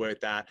just do away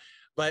with that.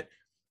 But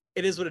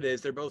it is what it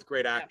is. They're both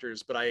great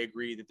actors, but I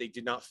agree that they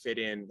did not fit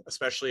in,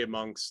 especially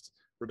amongst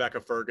Rebecca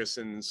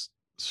Ferguson's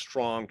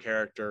strong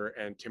character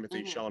and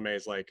Timothée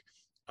Chalamet's like,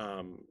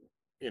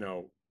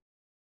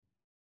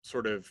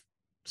 sort of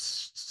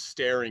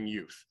staring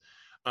youth.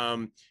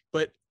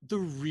 But the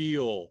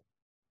real,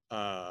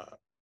 the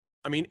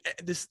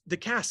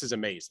cast is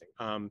amazing.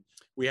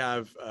 We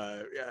have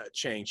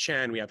Chang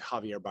Chen, we have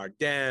Javier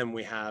Bardem,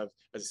 we have,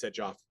 as I said,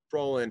 Josh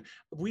Brolin.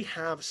 We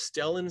have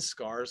Stellan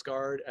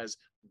Skarsgård as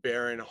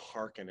Baron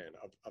Harkonnen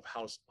of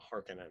House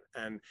Harkonnen,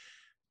 and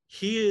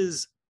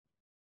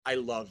I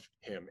love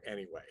him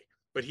anyway,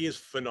 but he is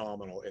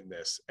phenomenal in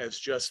this as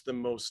just the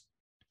most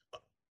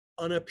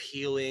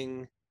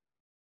unappealing,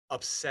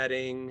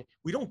 upsetting.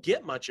 We don't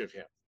get much of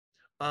him.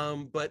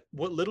 But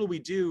what little we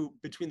do,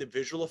 between the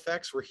visual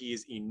effects where he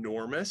is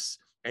enormous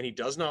and he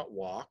does not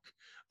walk,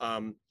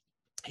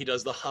 he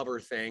does the hover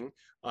thing,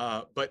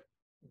 but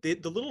the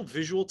little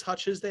visual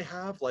touches they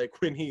have,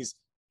 like when he's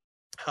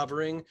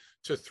hovering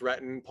to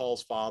threaten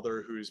Paul's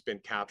father, who's been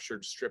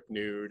captured, stripped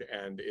nude,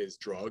 and is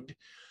drugged.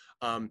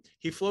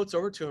 He floats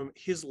over to him.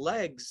 His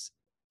legs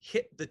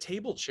hit the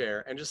table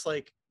chair and just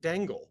like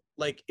dangle.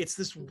 Like it's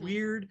this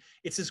weird,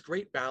 it's this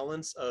great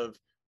balance of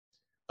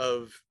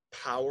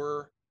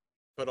power,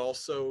 but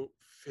also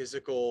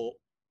physical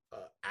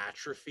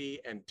atrophy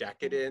and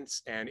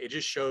decadence, and it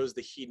just shows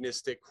the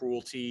hedonistic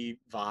cruelty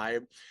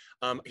vibe.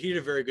 He did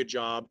a very good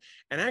job,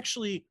 and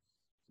actually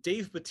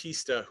Dave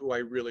Bautista, who I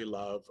really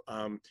love,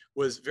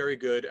 was very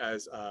good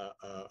as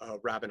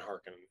Rabban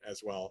Harkonnen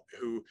as well,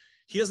 who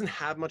he doesn't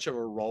have much of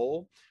a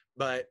role,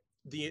 but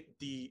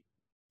the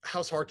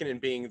House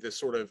Harkonnen being the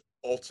sort of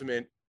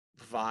ultimate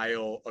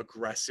vile,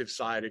 aggressive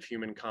side of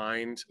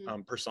humankind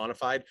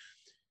personified,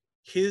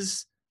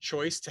 his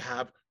choice to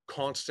have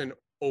constant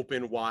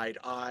open wide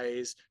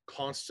eyes,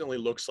 constantly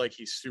looks like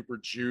he's super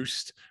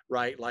juiced,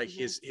 right? Like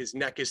his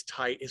neck is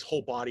tight, his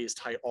whole body is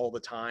tight all the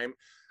time.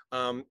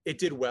 It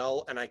did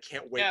well, and I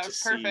can't wait to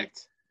see.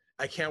 Perfect.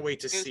 I can't wait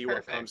to see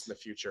what comes in the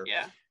future.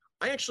 Yeah.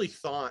 I actually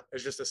thought,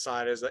 as just a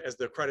side, as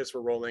the credits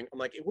were rolling, I'm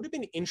like, it would have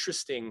been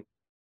interesting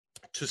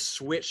to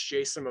switch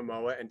Jason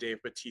Momoa and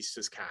Dave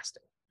Bautista's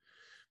casting.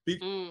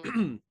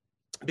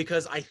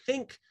 Because I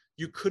think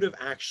you could have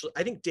actually,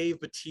 I think Dave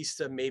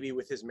Bautista, maybe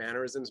with his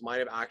mannerisms, might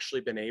have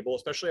actually been able,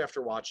 especially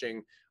after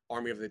watching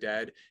Army of the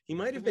Dead, he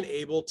might have been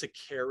able to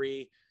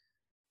carry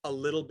a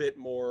little bit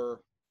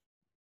more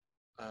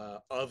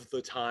of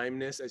the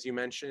timeness, as you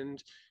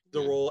mentioned, the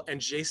role. And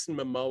Jason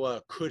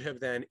Momoa could have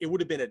then, it would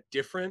have been a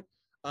different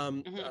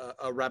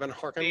Rabban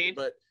Harkonnen,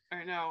 but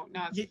or no,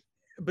 not.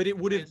 But it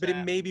would have, but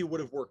it maybe would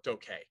have worked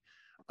okay.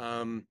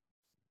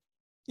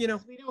 You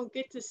know, we don't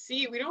get to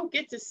see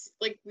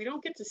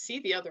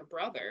the other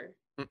brother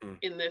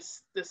in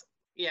this,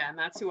 and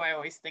that's who I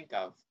always think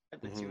of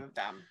the two of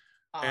them.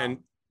 And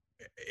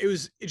it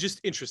was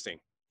just interesting.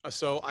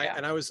 So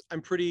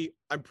I'm pretty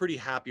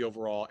happy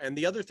overall. And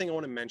the other thing I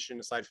want to mention,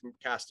 aside from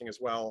casting as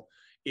well,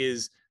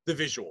 is the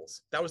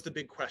visuals. That was the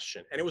big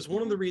question. And it was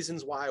one of the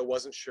reasons why I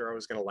wasn't sure I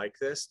was going to like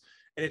this.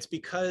 And it's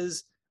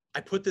because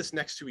I put this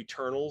next to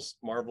Eternals,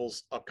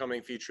 Marvel's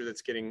upcoming feature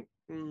that's getting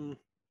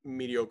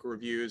mediocre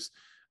reviews.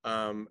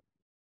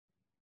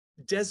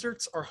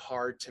 Deserts are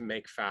hard to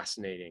make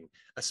fascinating,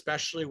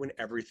 especially when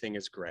everything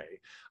is gray,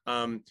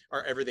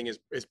 or everything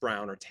is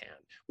brown or tan.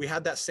 We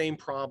had that same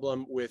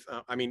problem with,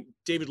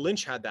 David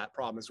Lynch had that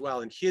problem as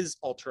well. And his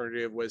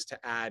alternative was to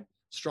add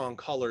strong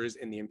colors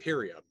in the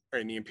Imperium, or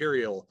in the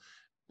Imperial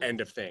end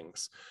of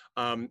things.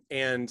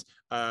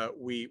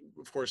 We,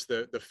 of course,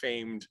 the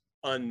famed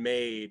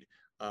unmade,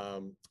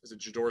 is it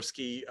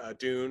Jadorsky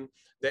Dune,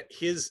 that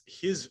his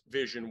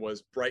vision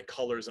was bright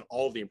colors in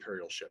all of the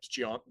Imperial ships,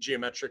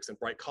 geometrics and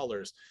bright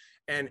colors.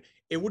 And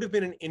it would have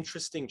been an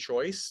interesting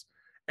choice.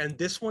 And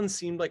this one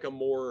seemed like a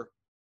more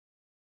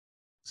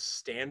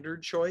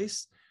standard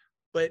choice,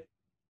 but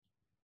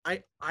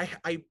I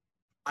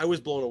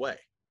was blown away.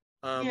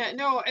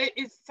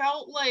 It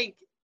felt like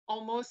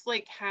almost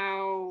like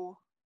how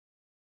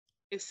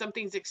if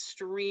something's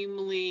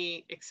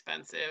extremely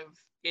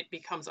expensive, it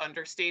becomes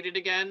understated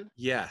again.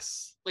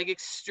 Yes. Like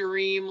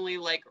extremely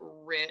like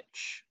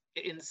rich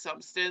in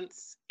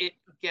substance. It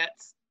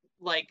gets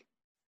like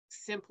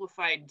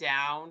simplified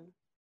down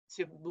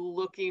to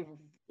looking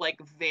like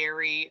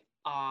very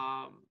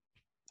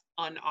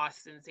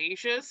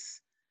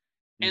unostentatious.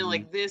 And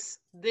like this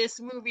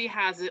movie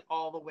has it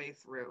all the way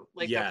through.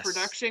 Like the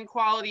production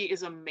quality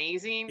is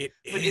amazing.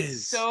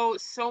 It's so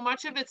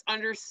much of it's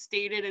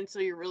understated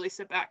until you really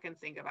sit back and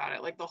think about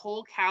it. Like the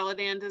whole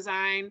Caladan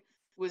design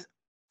was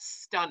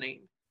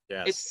stunning.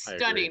 Yes, it's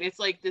stunning. It's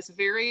like this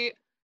very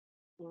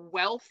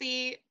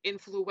wealthy,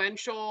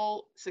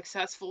 influential,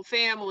 successful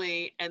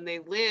family, and they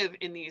live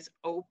in these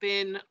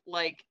open,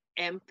 like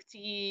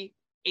empty,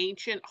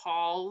 ancient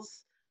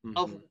halls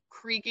of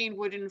creaking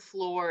wooden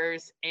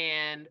floors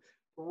and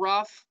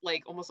rough,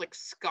 like almost like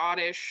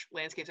Scottish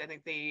landscapes. I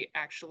think they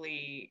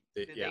actually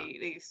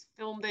they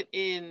filmed it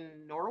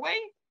in Norway,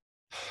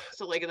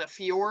 so like in the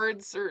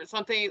fjords or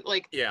something,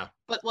 like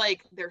but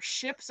like their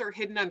ships are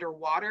hidden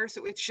underwater,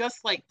 so it's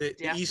just like the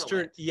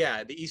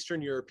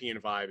Eastern European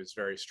vibe is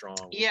very strong.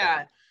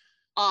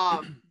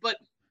 But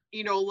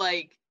you know,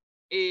 like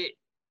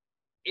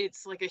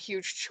it's like a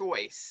huge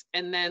choice,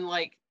 and then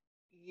like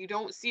you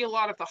don't see a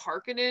lot of the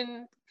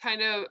Harkonnen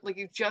kind of, like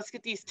you just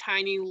get these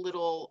tiny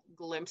little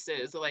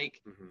glimpses, like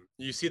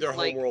you see their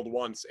homeworld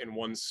once in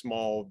one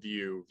small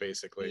view,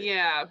 basically.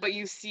 But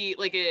you see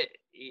like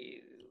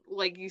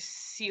you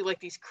see like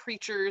these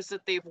creatures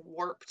that they've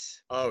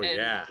warped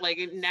like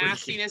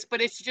nastiness,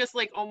 but it's just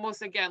like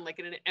almost again like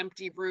in an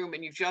empty room,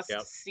 and you just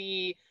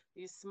see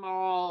these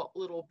small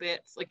little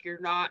bits, like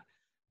you're not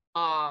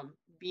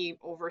being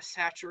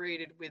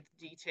oversaturated with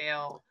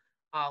detail,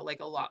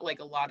 like a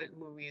lot of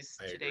movies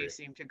today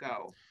seem to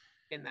go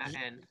in that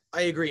end.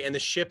 I agree. And the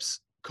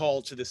ships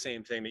call to the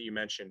same thing that you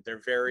mentioned.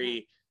 They're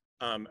very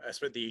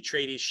the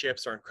Atreides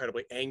ships are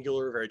incredibly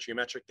angular, very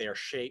geometric. They are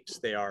shapes,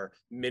 they are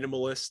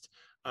minimalist.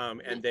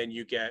 And then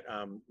you get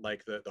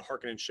like the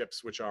Harkonnen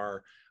ships, which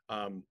are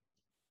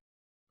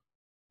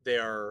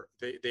they're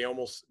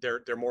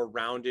more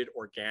rounded,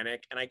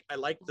 organic. And I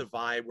like the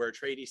vibe where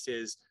Atreides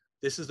is,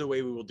 this is the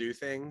way we will do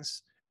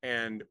things,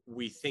 and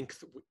we think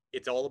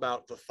it's all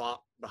about the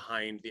thought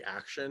behind the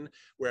action,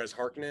 whereas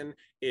Harkonnen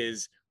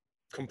is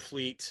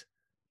complete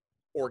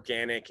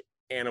organic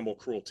animal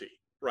cruelty,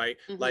 right?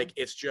 Like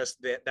it's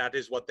just that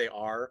is what they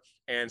are.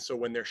 And so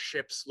when their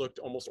ships looked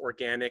almost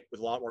organic with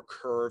a lot more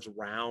curves,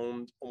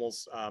 round,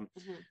 almost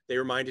they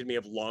reminded me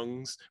of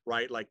lungs,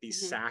 right? Like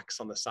these sacks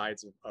on the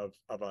sides of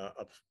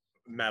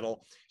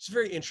metal. It's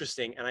very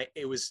interesting. And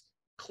it was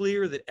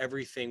clear that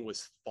everything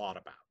was thought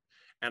about,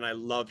 and I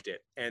loved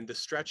it. And the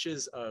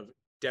stretches of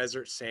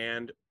desert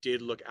sand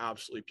did look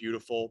absolutely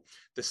beautiful.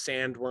 The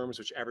sandworms,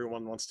 which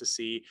everyone wants to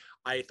see,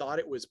 I thought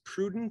it was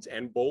prudent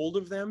and bold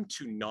of them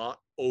to not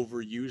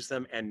overuse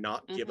them and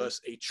not give us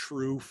a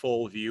true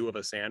full view of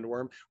a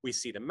sandworm. We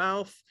see the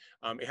mouth.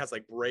 It has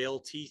like braille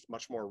teeth,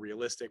 much more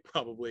realistic,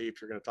 probably,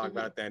 if you're going to talk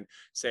about it, than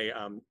say,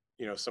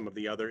 some of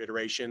the other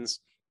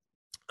iterations.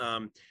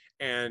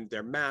 And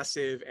they're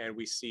massive. And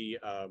we see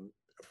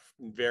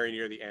very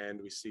near the end,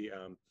 we see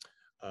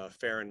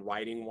Farron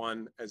riding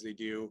one as they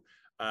do.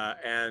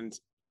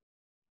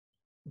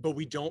 But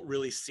we don't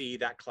really see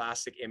that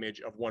classic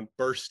image of one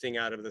bursting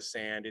out of the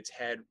sand, its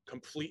head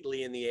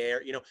completely in the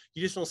air. You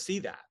just don't see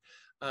that.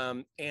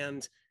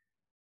 And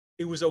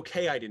it was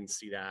okay I didn't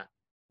see that,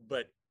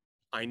 but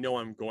I know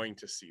I'm going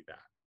to see that.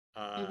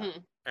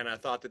 And I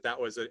thought that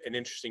was an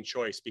interesting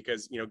choice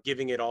because,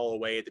 giving it all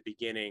away at the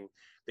beginning,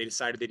 they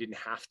decided they didn't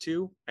have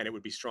to, and it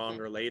would be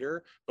stronger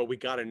later, but we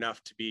got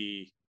enough to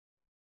be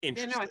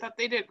interesting. I thought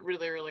they did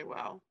really, really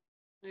well.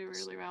 They did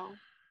really well.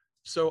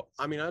 So,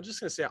 I mean, I'm just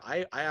going to say,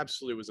 I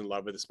absolutely was in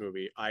love with this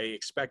movie. I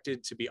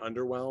expected to be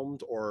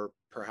underwhelmed or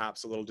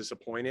perhaps a little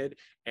disappointed.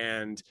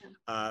 And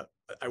I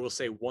will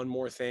say one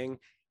more thing.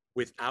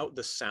 Without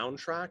the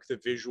soundtrack, the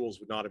visuals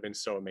would not have been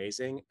so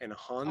amazing. And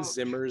Hans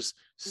Zimmer's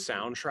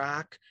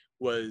soundtrack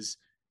was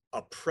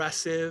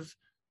oppressive,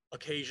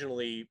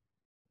 occasionally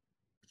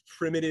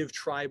primitive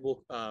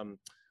tribal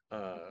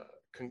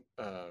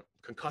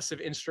concussive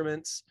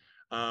instruments,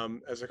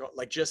 as I call it,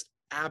 like just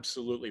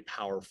absolutely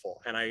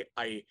powerful. And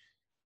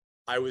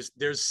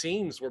there's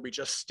scenes where we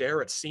just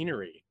stare at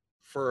scenery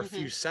for a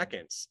few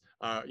seconds,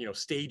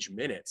 stage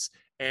minutes,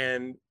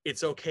 and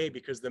it's okay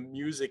because the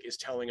music is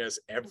telling us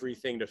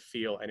everything to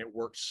feel, and it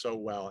worked so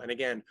well. And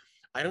again,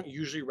 I don't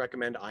usually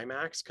recommend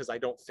IMAX because I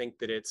don't think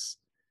that it's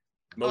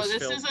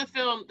is a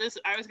film.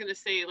 I was gonna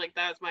say, like,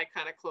 that's my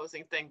kind of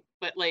closing thing,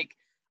 but like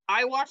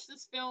I watched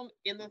this film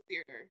in the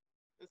theater.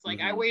 It's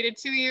like I waited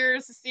 2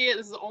 years to see it.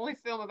 This is the only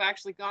film I've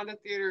actually gone to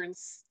theater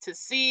to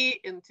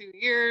see in 2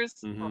 years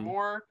or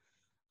more.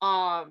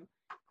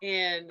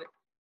 And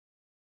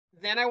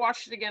then I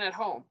watched it again at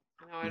home.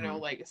 I know,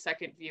 like a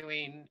second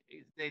viewing,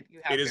 you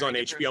have it is on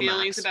HBO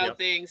feelings Max about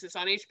things. It's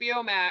on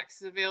HBO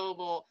Max, it's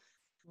available.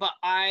 But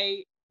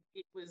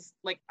it was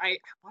like, I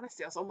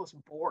honestly, I was almost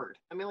bored.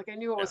 I mean, like I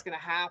knew what was going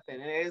to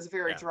happen, and it is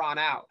very drawn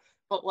out.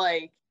 But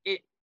like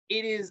it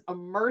is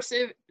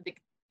immersive.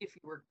 If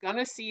you were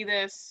gonna see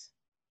this,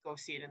 go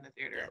see it in the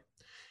theater.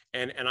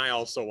 And I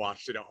also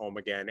watched it at home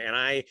again, and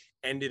I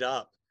ended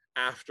up,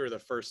 after the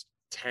first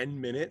 10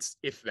 minutes,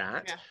 if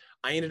that,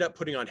 I ended up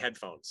putting on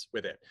headphones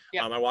with it.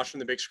 I watched on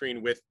the big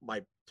screen with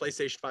my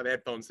PlayStation 5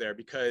 headphones there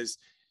because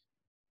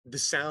the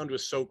sound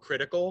was so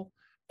critical,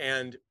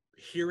 and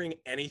hearing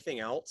anything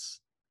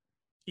else,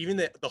 even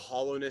the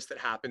hollowness that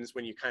happens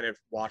when you kind of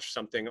watch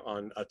something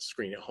on a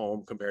screen at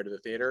home compared to the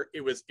theater,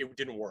 it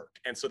didn't work.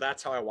 And so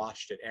that's how I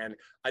watched it. And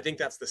I think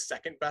that's the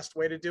second best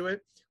way to do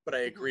it. But I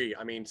agree.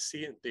 I mean,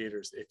 see it in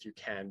theaters if you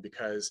can,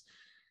 because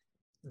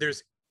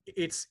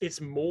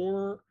it's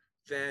more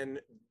than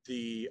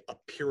the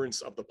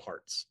appearance of the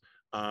parts.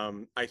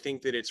 I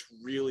think that it's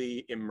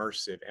really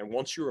immersive. And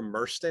once you're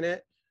immersed in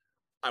it,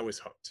 I was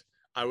hooked.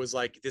 I was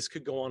like, this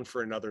could go on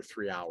for another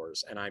 3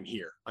 hours, and I'm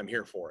here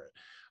for it.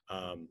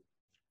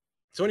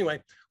 So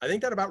anyway, I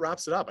think that about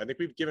wraps it up. I think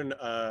we've given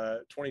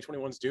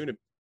 2021's Dune a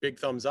big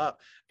thumbs up,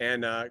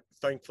 and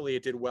thankfully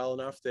it did well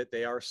enough that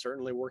they are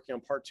certainly working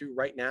on part 2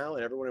 right now,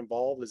 and everyone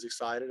involved is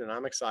excited, and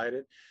I'm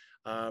excited.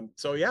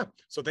 So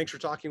thanks for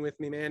talking with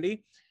me,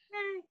 Mandy.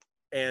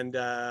 And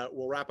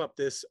we'll wrap up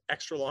this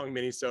extra long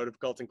mini-sode of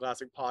Cult and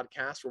Classic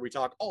Podcast, where we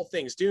talk all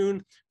things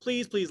Dune.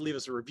 Please leave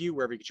us a review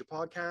wherever you get your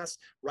podcast.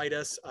 Write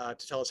us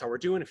to tell us how we're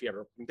doing. If you have a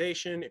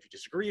recommendation, if you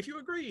disagree, if you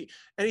agree,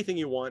 anything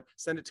you want,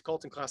 send it to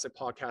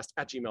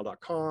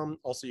cultandclassicpodcast@gmail.com.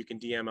 Also, you can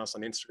DM us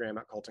on Instagram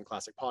at Cult and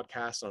Classic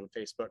Podcast, on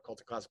Facebook, Cult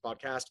and Classic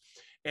Podcast.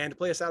 And to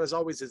play us out, as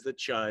always, is the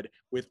Chud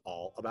with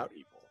All About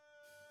Evil.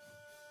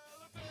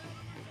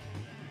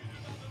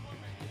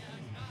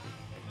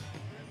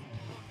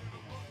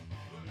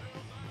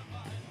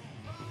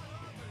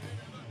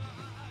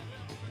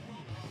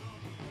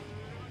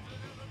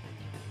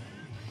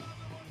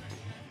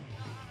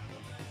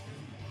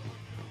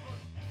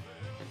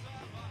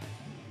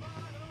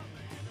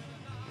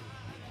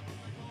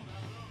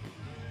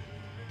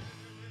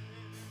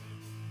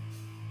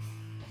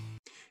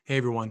 Hey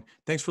everyone,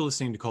 thanks for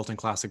listening to Cult and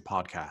Classic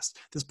Podcast.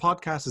 This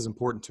podcast is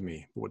important to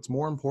me, but what's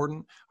more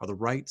important are the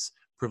rights,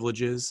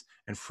 privileges,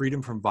 and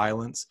freedom from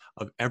violence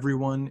of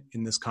everyone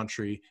in this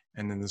country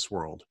and in this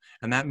world.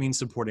 And that means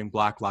supporting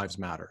Black Lives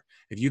Matter.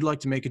 If you'd like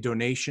to make a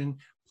donation,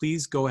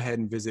 please go ahead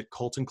and visit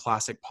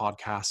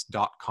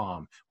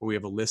cultandclassicpodcast.com, where we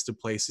have a list of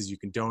places you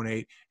can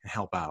donate and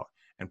help out.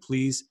 And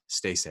please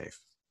stay safe.